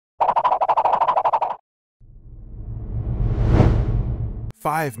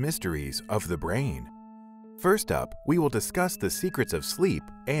5 Mysteries of the Brain. First up, we will discuss the secrets of sleep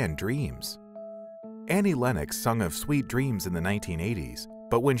and dreams. Annie Lennox sung of sweet dreams in the 1980s,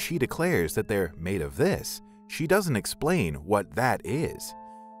 but when she declares that they're made of this, she doesn't explain what that is.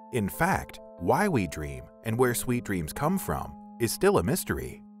 In fact, why we dream and where sweet dreams come from is still a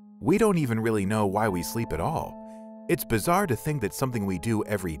mystery. We don't even really know why we sleep at all. It's bizarre to think that something we do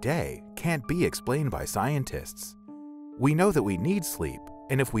every day can't be explained by scientists. We know that we need sleep,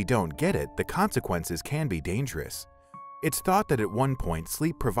 and if we don't get it, the consequences can be dangerous. It's thought that at one point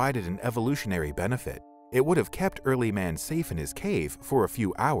sleep provided an evolutionary benefit. It would have kept early man safe in his cave for a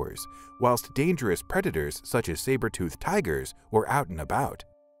few hours, whilst dangerous predators such as saber-toothed tigers were out and about.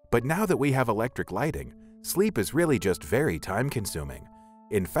 But now that we have electric lighting, sleep is really just very time-consuming.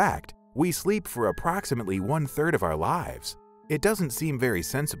 In fact, we sleep for approximately 1/3 of our lives. It doesn't seem very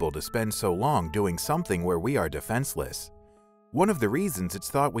sensible to spend so long doing something where we are defenseless. One of the reasons it's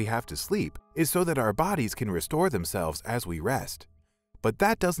thought we have to sleep is so that our bodies can restore themselves as we rest. But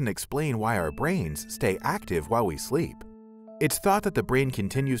that doesn't explain why our brains stay active while we sleep. It's thought that the brain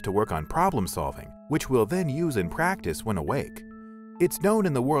continues to work on problem solving, which we'll then use in practice when awake. It's known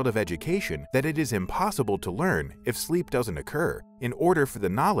in the world of education that it is impossible to learn if sleep doesn't occur in order for the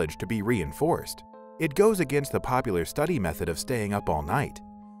knowledge to be reinforced. It goes against the popular study method of staying up all night.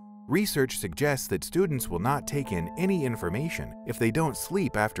 Research suggests that students will not take in any information if they don't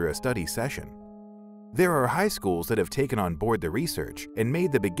sleep after a study session. There are high schools that have taken on board the research and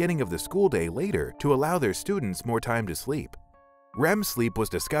made the beginning of the school day later to allow their students more time to sleep. REM sleep was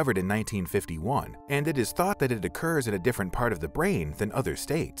discovered in 1951, and it is thought that it occurs in a different part of the brain than other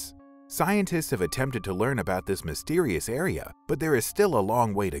states. Scientists have attempted to learn about this mysterious area, but there is still a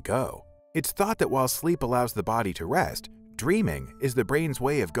long way to go. It's thought that while sleep allows the body to rest, dreaming is the brain's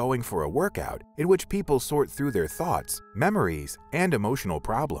way of going for a workout in which people sort through their thoughts, memories, and emotional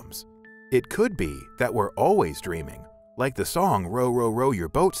problems. It could be that we're always dreaming, like the song "Row, Row, Row Your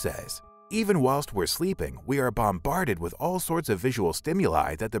Boat" says. Even whilst we're sleeping, we are bombarded with all sorts of visual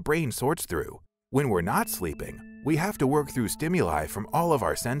stimuli that the brain sorts through. When we're not sleeping, we have to work through stimuli from all of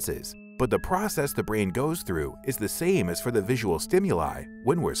our senses, but the process the brain goes through is the same as for the visual stimuli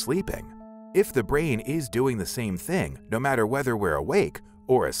when we're sleeping. If the brain is doing the same thing, no matter whether we're awake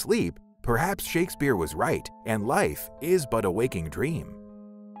or asleep, perhaps Shakespeare was right, and life is but a waking dream.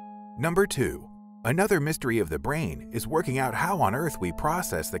 Number 2. Another mystery of the brain is working out how on earth we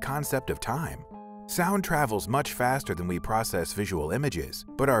process the concept of time. Sound travels much faster than we process visual images,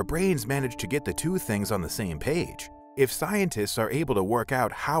 but our brains manage to get the two things on the same page. If scientists are able to work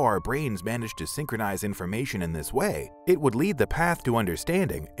out how our brains manage to synchronize information in this way, it would lead the path to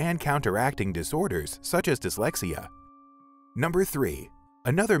understanding and counteracting disorders such as dyslexia. Number 3.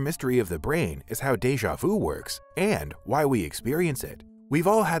 Another mystery of the brain is how déjà vu works and why we experience it. We've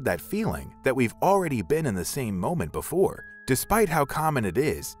all had that feeling that we've already been in the same moment before. Despite how common it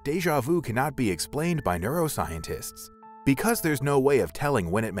is, déjà vu cannot be explained by neuroscientists. Because there's no way of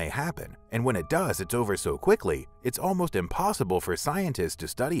telling when it may happen, and when it does, it's over so quickly, it's almost impossible for scientists to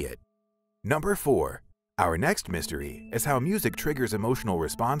study it. Number 4. Our next mystery is how music triggers emotional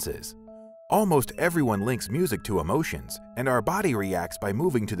responses. Almost everyone links music to emotions, and our body reacts by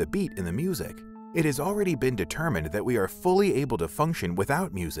moving to the beat in the music. It has already been determined that we are fully able to function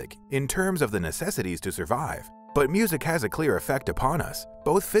without music in terms of the necessities to survive, but music has a clear effect upon us,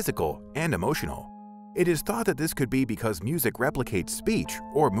 both physical and emotional. It is thought that this could be because music replicates speech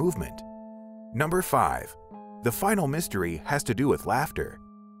or movement. Number 5. The final mystery has to do with laughter.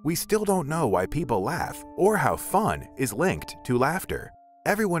 We still don't know why people laugh or how fun is linked to laughter.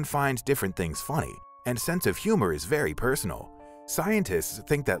 Everyone finds different things funny, and sense of humor is very personal. Scientists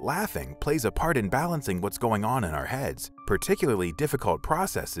think that laughing plays a part in balancing what's going on in our heads, particularly difficult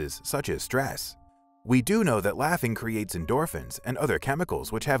processes such as stress. We do know that laughing creates endorphins and other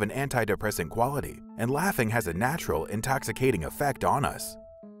chemicals which have an antidepressant quality, and laughing has a natural, intoxicating effect on us.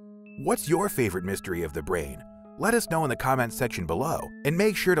 What's your favorite mystery of the brain? Let us know in the comments section below, and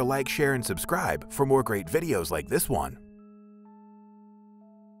make sure to like, share, and subscribe for more great videos like this one.